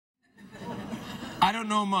I don't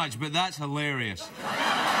know much, but that's hilarious.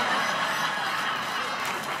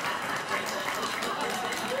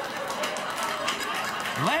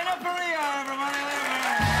 Lana Parrilla, everybody.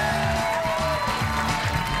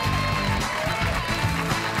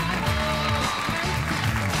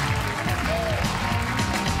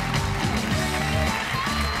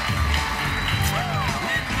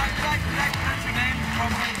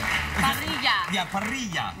 Parrilla. Yeah,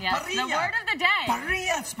 parrilla. Yes, Parrilla. the word of the day.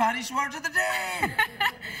 Parrilla, Spanish word of the day.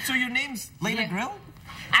 So your name's Lana Grill?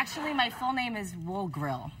 Actually, my full name is Wool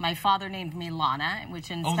Grill. My father named me Lana, which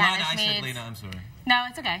in Spanish Lana, I means... said Lena, I'm sorry. No,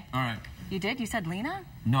 it's okay. All right. You did? You said Lena?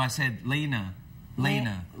 No, I said Lena.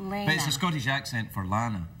 Lena. Lena. But it's a Scottish accent for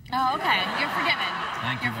Lana. Oh, okay. You're forgiven.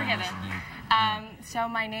 Thank you You're very forgiven. much indeed. So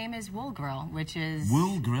my name is Wool Grill, which is...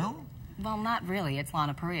 Wool Grill? Well, not really. It's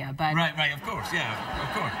Lana Parrilla, but... Right, of course, yeah, of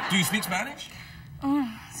course. Do you speak Spanish?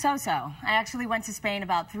 So-so. I actually went to Spain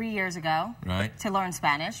about 3 years ago to learn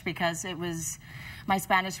Spanish because it was... My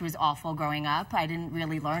Spanish was awful growing up. I didn't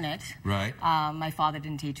really learn it. Right. My father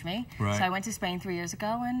didn't teach me. Right. So I went to Spain 3 years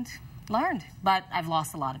ago and learned. But I've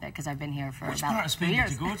lost a lot of it because I've been here for Which about part of 3 Spain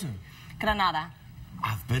years. did you go to? Granada.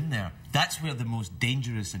 I've been there. That's where the most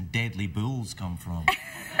dangerous and deadly bulls come from.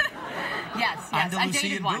 Yes. I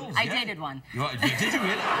dated one. Bulls, I dated one. Did you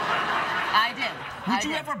really? I did. Would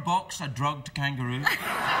you ever box a drugged kangaroo?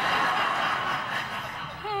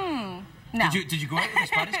 No. Did you go out with a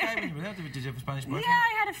Spanish guy when you were there? Did you have a Spanish boyfriend? Yeah,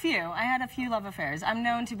 I had a few. I had a few love affairs. I'm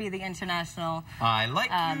known to be the international I like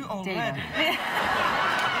you already.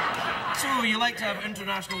 So you like to have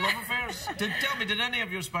international love affairs? Tell me, did any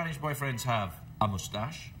of your Spanish boyfriends have a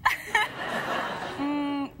moustache?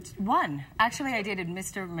 One. Actually, I dated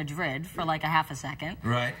Mr. Madrid for like a half a second.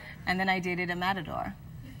 Right. And then I dated a matador.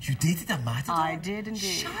 You dated a matador? I did indeed.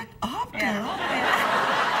 Shut up, girl. Yeah.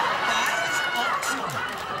 That is awesome.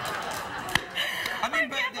 I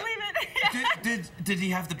can't believe it. Did he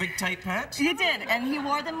have the big tight pants? He did, and he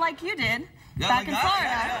wore them like you did Yeah, back like in that,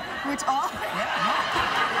 Florida, which all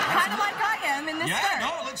kind of like I am in this skirt. Yeah,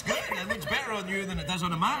 no, it looks good. It looks better on you than it does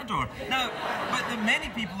on a matador. Now, but many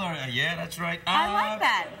people are. Yeah, that's right. I like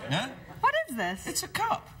that. Yeah. What is this? It's a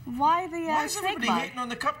cup. Why the Why is snake everybody bug? hating on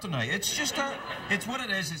the cup tonight? It's just a. It's what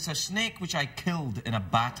it is. It's a snake which I killed in a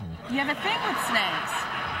battle. You have a thing with snakes.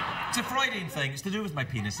 It's a Freudian thing. It's to do with my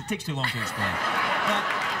penis. It takes too long to explain. But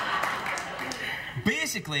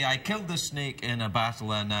basically, I killed this snake in a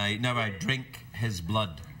battle, and now I drink his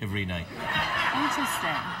blood every night.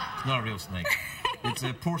 Interesting. It's not a real snake. It's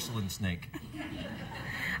a porcelain snake.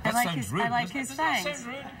 I like his fangs. That sounds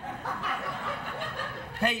rude.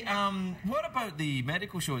 Hey, what about the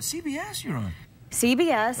medical show at CBS you're on?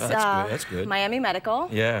 CBS, That's good. Miami Medical.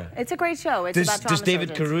 Yeah. It's a great show. It's about trauma Does David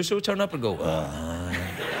surgeons. Caruso turn up and go, No.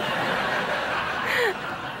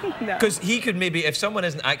 Because he could maybe, if someone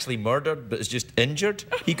isn't actually murdered but is just injured,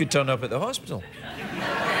 he could turn up at the hospital.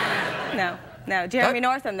 No. Jeremy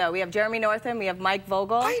Northam, though. We have Jeremy Northam. We have Mike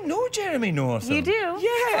Vogel. I know Jeremy Northam. You do?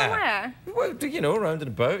 Yeah. From where? Well, you know, round and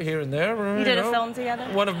about, here and there. You did a film together?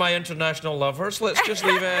 One of my international lovers. Let's just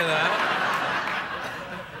leave it at that.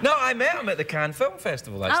 No, I met him at the Cannes Film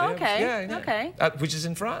Festival, actually. Oh, okay. Yeah. Okay. Which is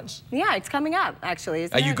in France. Yeah, it's coming up,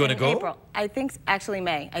 actually. Are you going to go? April. I think, actually,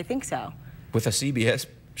 May. I think so. With a CBS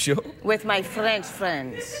show? With my French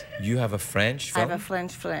friends. You have a French film? I have a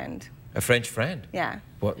French friend. A French friend? Yeah.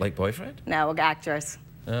 What, like boyfriend? No, an actress.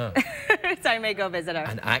 Oh. So I may go visit her.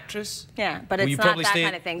 An actress? Yeah, but Will it's you not probably that stay...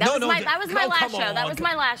 kind of thing. That was my last show. That was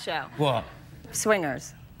my last show. What?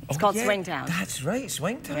 Swingers. It's called yeah, Swingtown. That's right,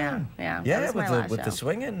 Swingtown. Yeah. Yeah, with the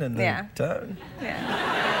swinging and the town.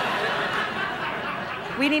 Yeah.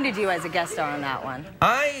 We needed you as a guest star on that one.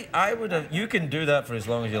 I would have... You can do that for as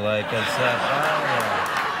long as you like.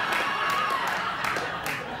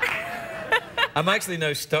 I'm actually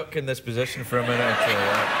now stuck in this position for a minute or two.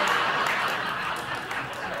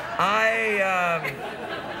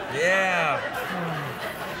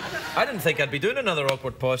 I didn't think I'd be doing another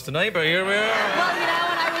awkward pause tonight, but here we are. Well, you know,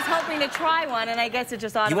 and I was hoping to try one, and I guess it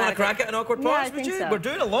just automatically... You want to crack at an awkward pause? Yeah, I think so. We're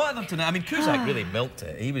doing a lot of them tonight. I mean, Cusack really milked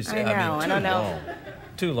it. He was, I know, I don't know.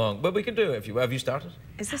 Too long. But we can do it if you... Have you started?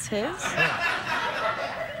 Is this his?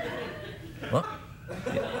 What?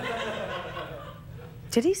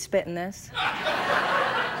 Did he spit in this?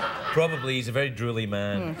 Probably. He's a very drooly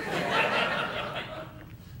man.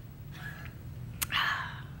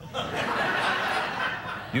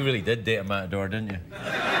 You really did date a matador, didn't you?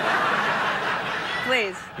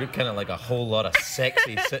 Please. You're kind of like a whole lot of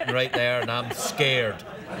sexy sitting right there, and I'm scared.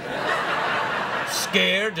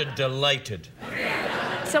 Scared and delighted.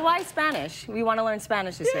 So why Spanish? We want to learn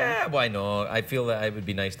Spanish this year. Yeah, why not? I feel that it would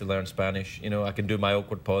be nice to learn Spanish. You know, I can do my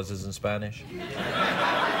awkward pauses in Spanish.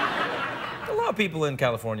 A lot of people in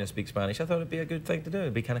California speak Spanish. I thought it'd be a good thing to do.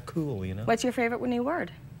 It'd be kind of cool, you know? What's your favorite new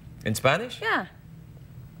word? In Spanish? Yeah.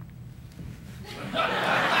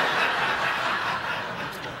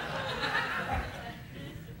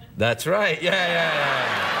 That's right.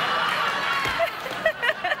 Yeah.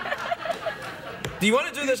 Do you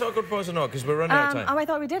want to do this awkward pause or not? Because we're running out of time. Oh, I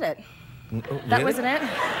thought we did it. Really? That wasn't it?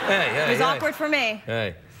 Hey. It was awkward for me.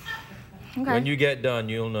 Hey. Okay. When you get done,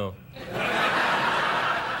 you'll know.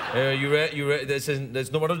 You ready?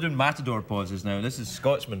 There's no, we're not doing matador pauses now. This is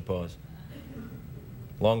Scotsman pause.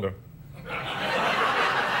 Longer.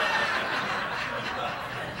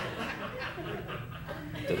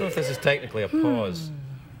 Don't know if this is technically a pause.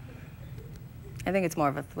 I think it's more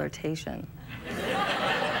of a flirtation.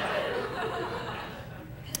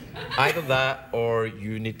 Either that or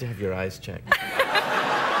you need to have your eyes checked.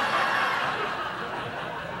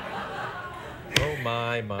 Oh,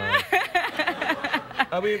 my.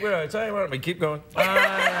 We're out of time, aren't we? Keep going. We're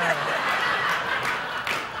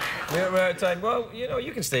out of time. Well, you know,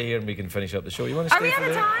 you can stay here and we can finish up the show. You want to stay? Are we out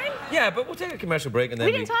of time? Yeah, but we'll take a commercial break and then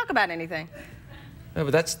we didn't talk about anything. No,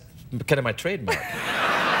 but that's kind of my trademark. I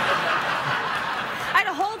had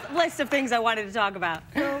a whole list of things I wanted to talk about.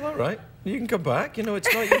 Well, all right. You can come back. You know,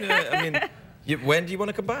 it's not, you know, I mean, when do you want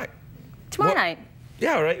to come back? Tomorrow night.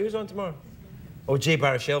 Yeah, all right. Who's on tomorrow? Oh, Jay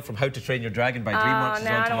Baruchel from How to Train Your Dragon by DreamWorks is on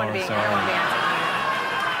tomorrow. I don't want to be Yeah.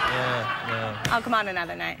 I'll come on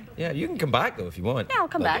another night. Yeah, you can come back, though, if you want. Yeah, I'll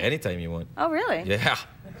come back. Anytime you want. Oh, really? Yeah.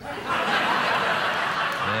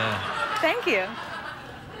 Thank you.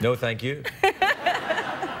 No, thank you.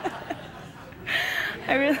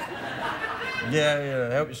 I really...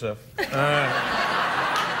 Yeah, help yourself.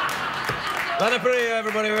 Lana Parrilla,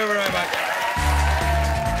 everybody, we'll be right back.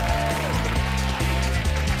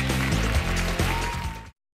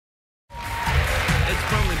 It's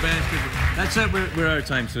probably best. That's it, we're out of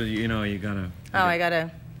time, so, you know, you gotta... I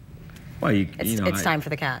gotta... Well, you know... It's time for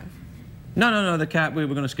the cat. No, the cat, we're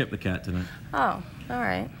gonna skip the cat tonight. Oh, all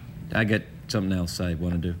right. I get something else I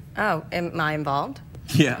want to do. Oh, am I involved?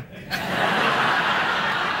 Yeah.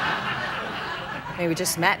 Maybe we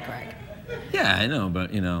just met, Greg. Yeah, I know,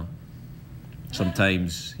 but, you know,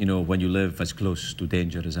 sometimes, you know, when you live as close to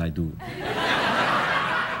danger as I do,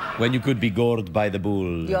 when you could be gored by the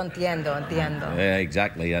bull. Yo entiendo. Yeah,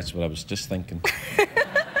 exactly. That's what I was just thinking.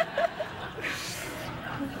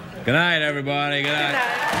 Good night, everybody. Good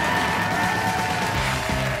night.